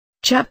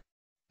CHAP.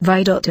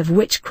 Vidot of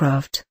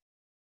witchcraft.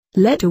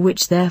 Let a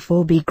witch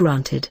therefore be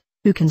granted,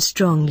 who can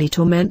strongly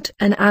torment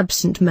an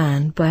absent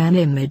man by an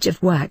image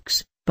of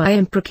wax, by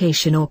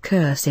imprecation or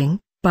cursing,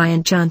 by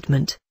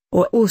enchantment,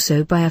 or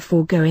also by a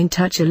foregoing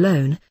touch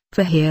alone,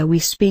 for here we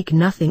speak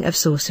nothing of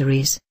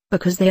sorceries,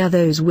 because they are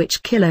those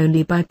which kill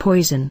only by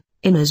poison,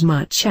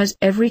 inasmuch as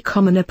every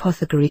common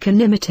apothecary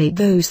can imitate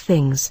those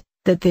things.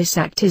 That this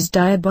act is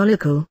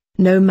diabolical,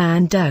 no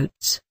man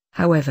doubts.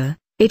 However,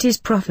 it is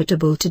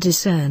profitable to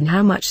discern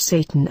how much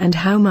Satan and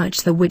how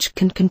much the witch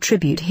can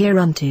contribute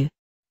hereunto.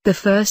 The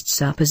first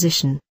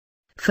supposition.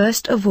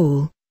 First of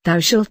all, thou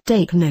shalt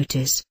take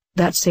notice,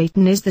 that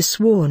Satan is the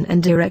sworn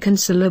and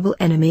irreconcilable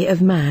enemy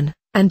of man,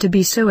 and to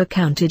be so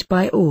accounted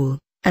by all,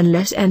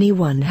 unless any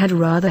one had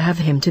rather have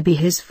him to be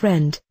his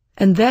friend,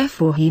 and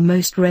therefore he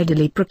most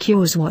readily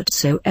procures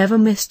whatsoever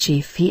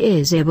mischief he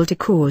is able to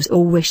cause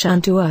or wish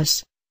unto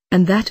us,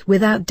 and that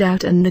without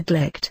doubt and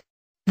neglect.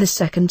 The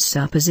second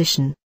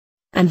supposition.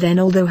 And then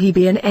although he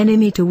be an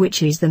enemy to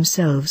witches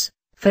themselves,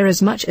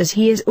 forasmuch as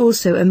he is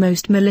also a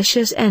most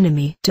malicious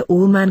enemy to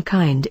all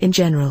mankind in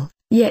general,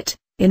 yet,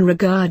 in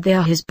regard they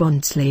are his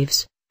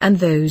bondslaves, and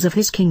those of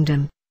his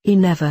kingdom, he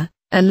never,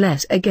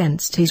 unless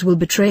against his will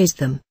betrays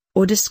them,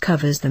 or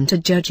discovers them to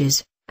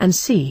judges, and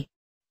see.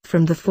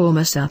 From the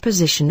former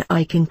supposition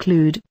I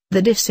conclude,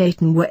 that if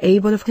Satan were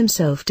able of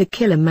himself to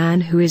kill a man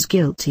who is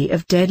guilty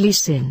of deadly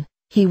sin,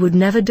 he would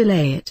never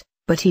delay it,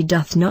 but he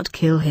doth not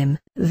kill him,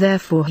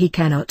 therefore he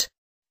cannot.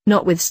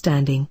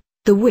 Notwithstanding,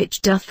 the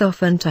witch doth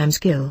oftentimes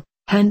kill,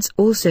 hence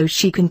also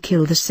she can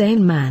kill the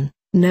same man,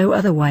 no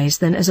otherwise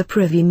than as a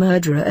privy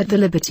murderer at the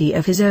liberty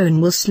of his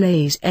own will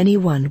slays any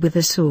one with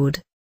a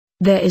sword.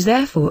 There is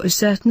therefore a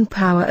certain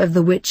power of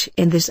the witch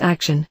in this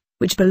action,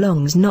 which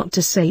belongs not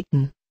to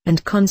Satan,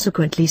 and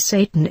consequently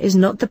Satan is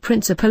not the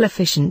principal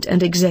efficient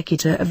and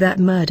executor of that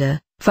murder,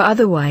 for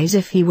otherwise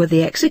if he were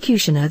the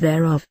executioner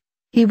thereof,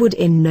 he would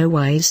in no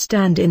wise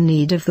stand in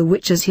need of the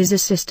witch as his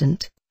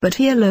assistant, but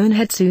he alone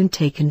had soon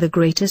taken the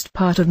greatest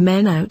part of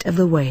men out of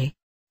the way.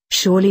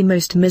 Surely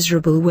most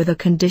miserable were the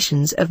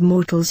conditions of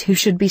mortals who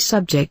should be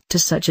subject to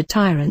such a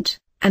tyrant,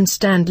 and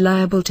stand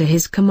liable to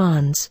his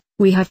commands.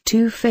 We have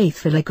too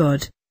faithful a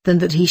God, than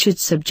that he should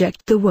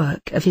subject the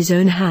work of his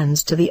own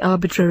hands to the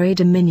arbitrary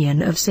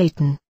dominion of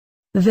Satan.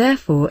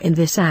 Therefore in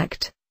this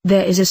act,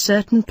 there is a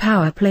certain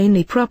power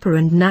plainly proper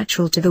and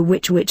natural to the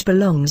witch which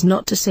belongs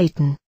not to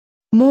Satan.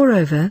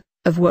 Moreover,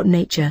 of what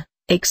nature,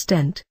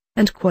 extent,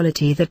 and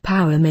quality that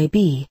power may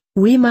be,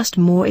 we must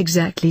more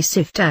exactly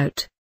sift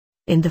out.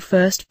 In the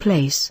first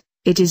place,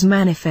 it is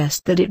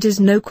manifest that it is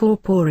no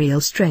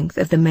corporeal strength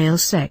of the male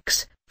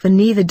sex, for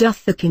neither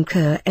doth the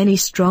concur any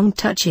strong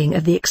touching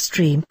of the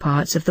extreme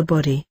parts of the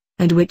body,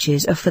 and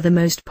witches are for the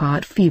most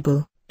part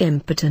feeble,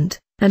 impotent,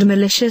 and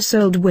malicious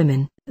old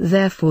women,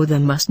 therefore there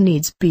must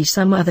needs be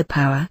some other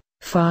power,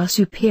 far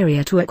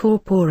superior to a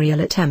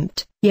corporeal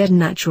attempt, yet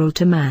natural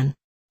to man.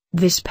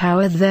 This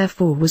power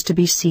therefore was to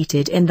be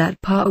seated in that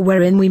part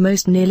wherein we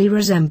most nearly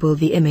resemble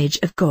the image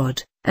of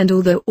God, and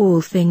although all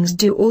things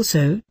do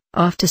also,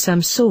 after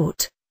some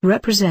sort,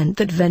 represent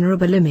that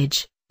venerable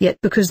image, yet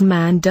because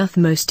man doth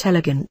most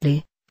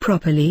elegantly,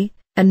 properly,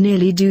 and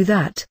nearly do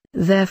that,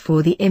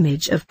 therefore the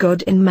image of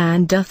God in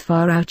man doth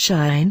far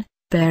outshine,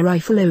 bear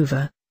rifle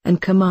over,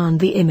 and command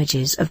the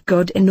images of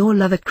God in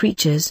all other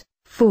creatures,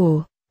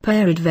 for,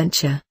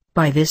 peradventure,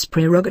 by this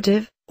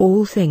prerogative,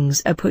 all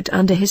things are put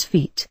under his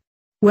feet.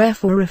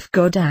 Wherefore if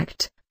God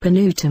act,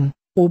 penutum,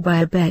 or by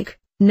a beck,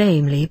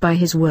 namely by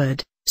his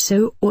word,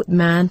 so ought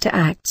man to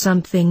act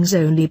some things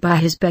only by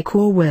his beck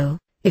or will,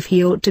 if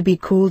he ought to be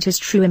called his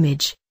true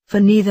image, for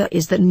neither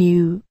is that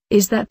new,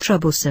 is that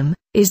troublesome,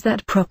 is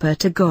that proper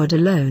to God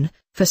alone,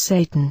 for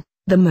Satan,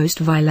 the most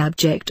vile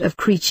abject of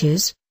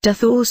creatures,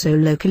 doth also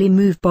locally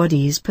move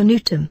bodies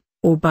penutum,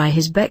 or by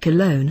his beck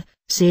alone,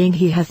 seeing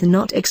he hath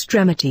not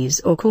extremities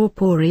or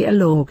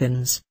corporeal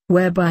organs,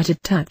 whereby to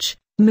touch,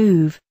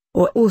 move,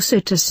 or also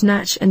to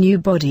snatch a new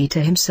body to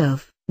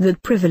himself.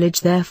 That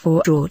privilege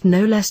therefore ought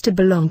no less to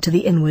belong to the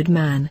inward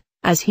man,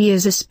 as he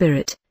is a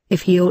spirit,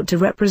 if he ought to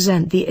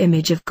represent the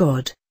image of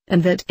God,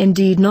 and that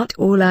indeed not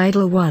all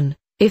idle one,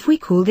 if we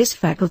call this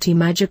faculty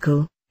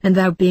magical, and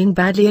thou being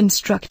badly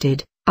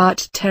instructed,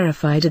 art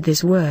terrified at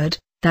this word,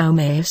 thou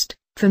mayest,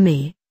 for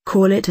me,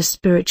 call it a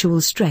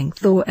spiritual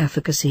strength or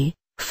efficacy,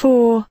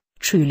 for,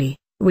 truly,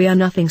 we are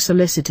nothing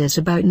solicitous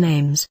about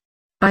names.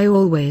 I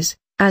always,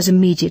 as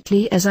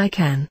immediately as I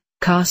can,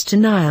 cast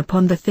an eye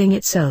upon the thing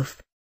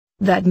itself.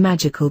 That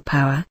magical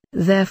power,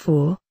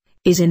 therefore,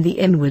 is in the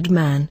inward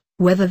man,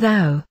 whether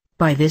thou,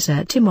 by this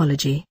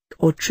etymology,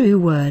 or true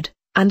word,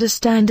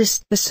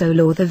 understandest the soul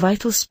or the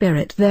vital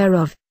spirit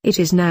thereof, it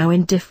is now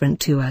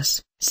indifferent to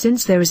us,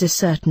 since there is a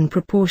certain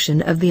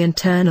proportion of the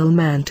internal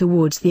man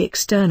towards the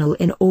external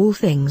in all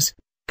things,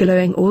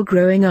 glowing or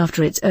growing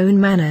after its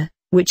own manner,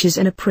 which is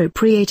an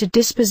appropriated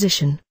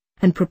disposition,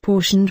 and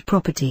proportioned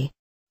property.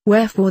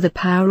 Wherefore the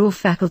power or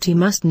faculty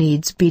must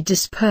needs be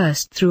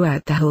dispersed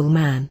throughout the whole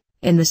man,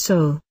 in the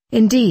soul,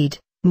 indeed,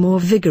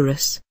 more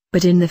vigorous,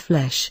 but in the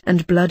flesh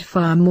and blood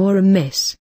far more amiss,